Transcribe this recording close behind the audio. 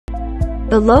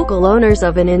The local owners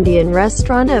of an Indian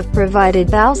restaurant have provided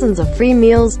thousands of free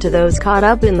meals to those caught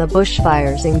up in the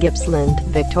bushfires in Gippsland,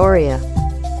 Victoria.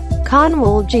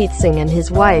 Kanwaljit Singh and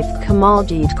his wife,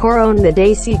 Kamaljit Kaur, own the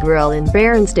Desi Grill in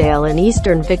Bairnsdale in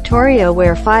eastern Victoria,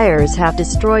 where fires have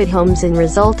destroyed homes and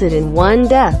resulted in one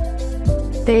death.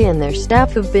 They and their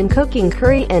staff have been cooking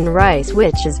curry and rice,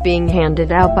 which is being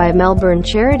handed out by Melbourne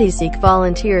charity Sikh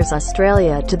Volunteers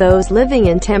Australia to those living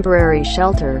in temporary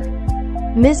shelter.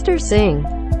 Mr. Singh,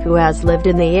 who has lived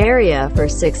in the area for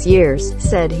 6 years,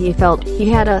 said he felt he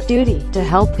had a duty to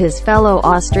help his fellow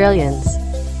Australians.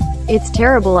 "It's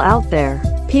terrible out there.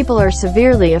 People are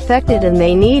severely affected and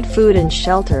they need food and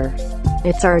shelter.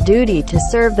 It's our duty to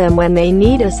serve them when they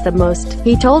need us the most,"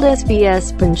 he told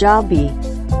SBS Punjabi.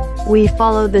 "We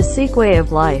follow the Sikh way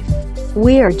of life.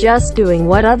 We are just doing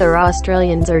what other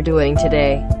Australians are doing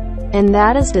today. And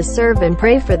that is to serve and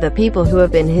pray for the people who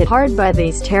have been hit hard by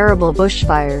these terrible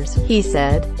bushfires," he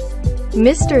said.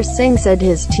 Mr. Singh said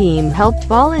his team helped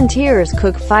volunteers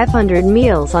cook 500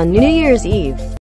 meals on New Year's Eve.